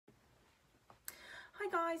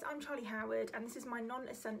guys, I'm Charli Howard and this is my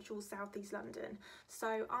non-essential South East London.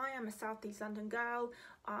 So I am a South East London girl.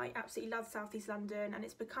 I absolutely love South East London and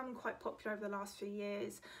it's become quite popular over the last few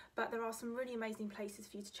years, but there are some really amazing places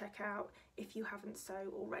for you to check out if you haven't so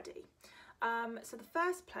already. So the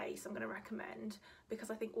first place I'm going to recommend, because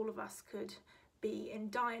I think all of us could be in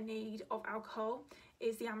dire need of alcohol,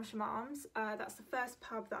 is the Amersham Arms. That's the first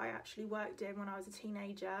pub that I actually worked in when I was a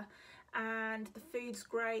teenager, and the food's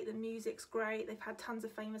great, the music's great, they've had tons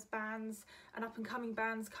of famous bands and up and coming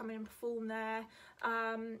bands come in and perform there,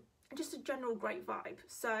 and just a general great vibe.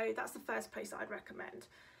 So that's the first place I'd recommend.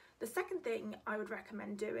 The second thing I would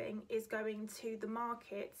recommend doing is going to the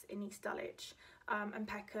markets in East Dulwich and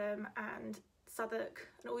Peckham and Southwark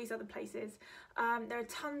and all these other places. There are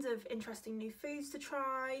tons of interesting new foods to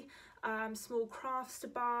try, small crafts to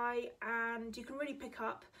buy, and you can really pick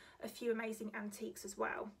up a few amazing antiques as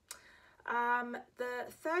well. The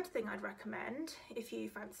third thing I'd recommend, if you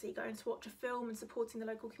fancy going to watch a film and supporting the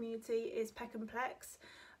local community, is Peckham Plex.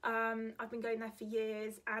 I've been going there for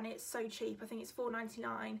years and it's so cheap. I think it's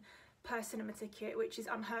 £4.99 per cinema ticket, which is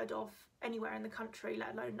unheard of anywhere in the country,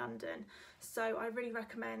 let alone London. So I really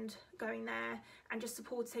recommend going there and just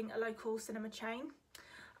supporting a local cinema chain.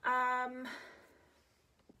 And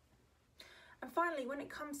finally, when it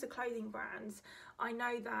comes to clothing brands, I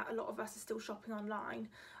know that a lot of us are still shopping online,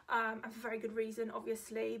 and for very good reason,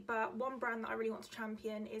 obviously, but one brand that I really want to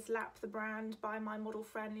champion is Lap the brand by my model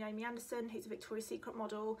friend Naomi Anderson, who's a Victoria's Secret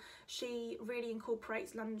model. She really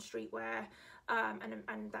incorporates London streetwear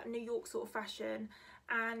and that New York sort of fashion,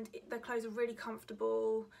 and their clothes are really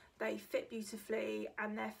comfortable, they fit beautifully,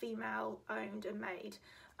 and they're female owned and made.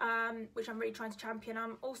 Which I'm really trying to champion.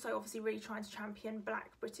 I'm also obviously really trying to champion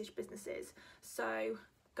Black British businesses, so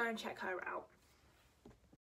go and check her out.